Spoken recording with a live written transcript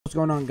What's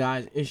going on,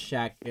 guys? It's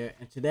Shaq here,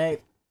 and today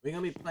we're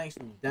gonna be playing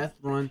some Death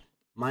Run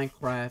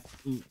Minecraft.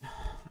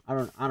 I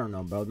don't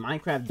know, bro.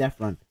 Minecraft Death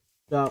Run.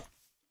 So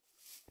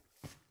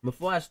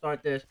before I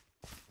start this,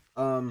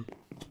 I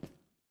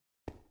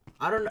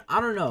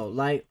don't know.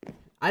 Like,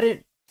 I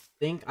didn't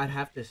think I'd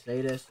have to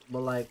say this,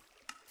 but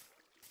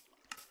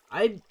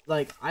I'm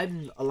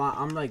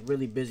like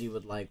really busy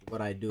with like what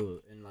I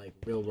do in like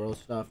real world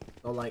stuff.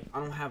 So like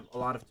I don't have a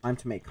lot of time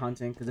to make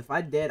content, because if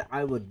I did,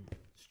 I would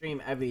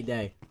stream every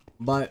day.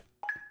 But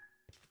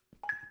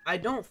I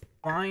don't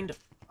find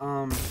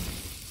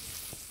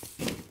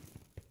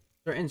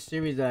certain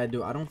series that I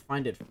do, I don't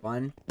find it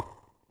fun.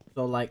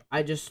 So like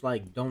I just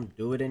like don't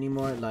do it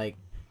anymore. Like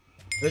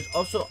there's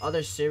also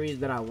other series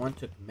that I want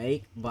to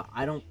make, but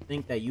I don't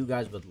think that you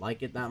guys would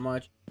like it that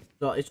much.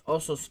 So it's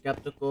also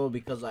skeptical,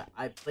 because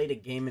I played a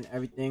game and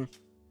everything.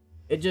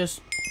 It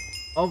just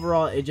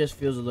overall it just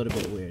feels a little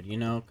bit weird, you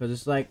know, because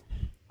it's like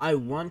I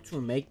want to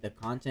make the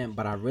content,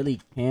 but I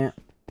really can't,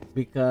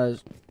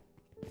 because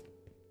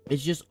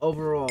it's just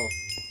overall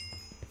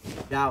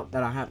doubt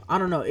that I have. I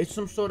don't know, it's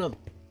some sort of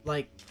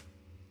like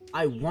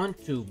I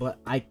want to, but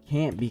I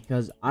can't,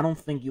 because I don't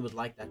think you would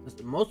like that,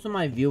 because most of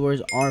my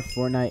viewers are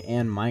Fortnite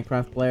and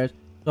Minecraft players.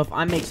 So if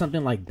I make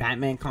something like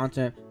Batman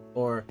content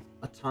or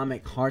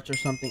Atomic Hearts or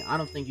something, I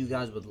don't think you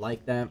guys would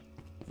like that.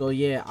 So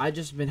yeah, I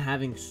just been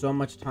having so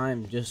much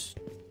time just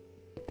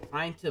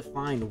trying to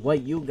find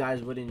what you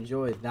guys would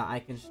enjoy that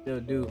I can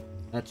still do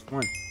that's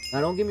fun.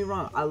 Now don't get me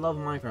wrong, I love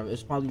Minecraft.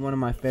 It's probably one of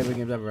my favorite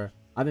games ever.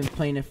 I've been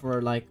playing it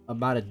for like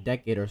about a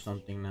decade or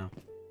something now.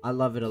 I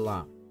love it a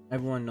lot.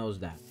 Everyone knows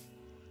that.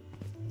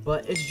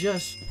 But it's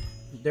just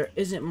there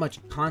isn't much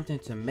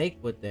content to make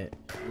with it.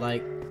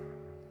 Like,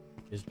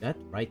 is that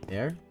right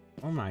there?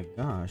 Oh my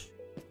gosh.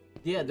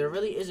 Yeah, there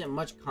really isn't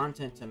much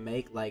content to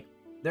make. Like,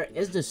 there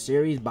is the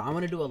series, but I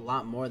want to do a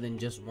lot more than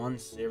just one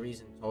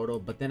series in total.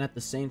 But then at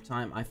the same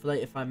time, I feel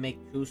like if I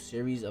make 2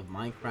 series of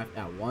Minecraft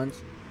at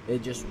once,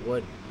 it just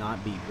would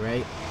not be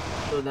great.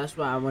 So that's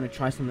why I want to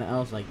try something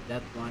else like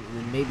Death Run, and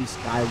then maybe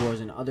Sky Wars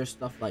and other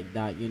stuff like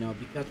that, you know,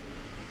 because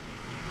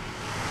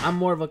I'm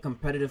more of a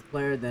competitive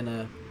player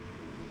than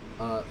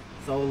a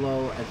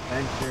solo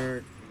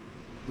adventure,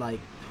 like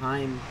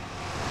time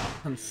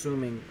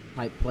consuming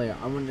type player.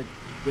 I want to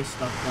get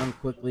stuff done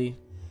quickly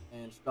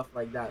and stuff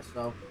like that.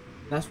 So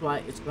that's why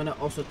it's gonna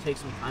also take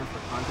some time for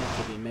content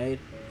to be made.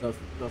 So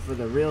for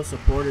the real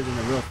supporters and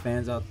the real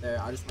fans out there,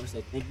 I just want to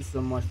say thank you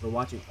so much for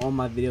watching all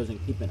my videos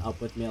and keeping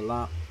up with me a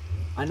lot.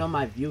 I know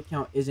my view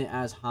count isn't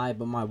as high,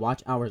 but my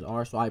watch hours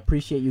are, so I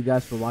appreciate you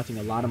guys for watching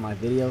a lot of my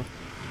videos.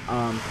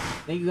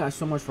 Thank you guys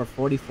so much for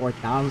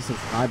 44,000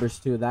 subscribers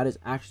too. That is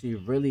actually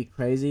really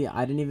crazy.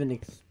 I didn't even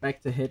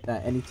expect to hit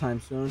that anytime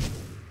soon.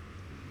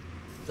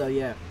 So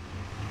yeah,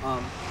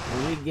 when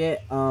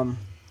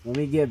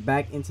we get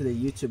back into the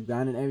YouTube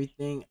grind and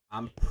everything,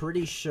 I'm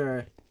pretty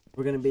sure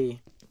we're gonna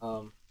be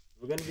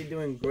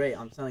doing great.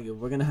 I'm telling you,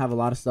 we're gonna have a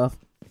lot of stuff.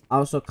 I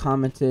also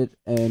commented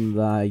in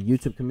the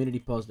YouTube community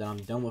post that I'm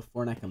done with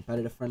Fortnite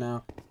competitive for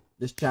now.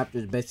 This chapter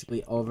is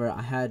basically over.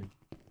 I had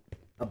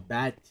a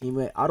bad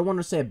teammate. I don't want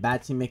to say a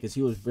bad teammate, because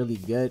he was really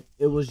good.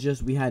 It was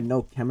just we had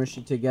no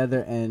chemistry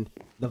together, and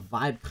the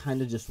vibe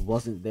kind of just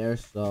wasn't there.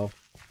 So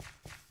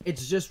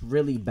it's just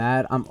really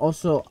bad. I'm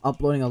also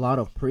uploading a lot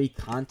of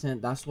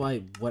pre-content. That's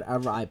why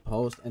whatever I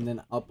post and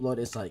then upload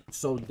is like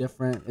so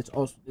different. It's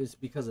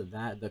because of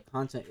that. The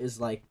content is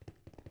like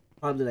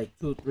probably like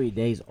 2-3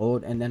 days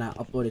old, and then I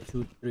upload it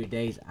 2-3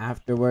 days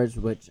afterwards,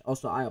 which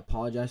also I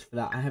apologize for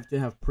that. I have to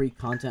have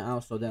pre-content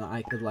out so then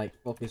I could like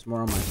focus more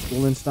on my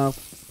school and stuff.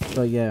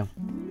 So yeah,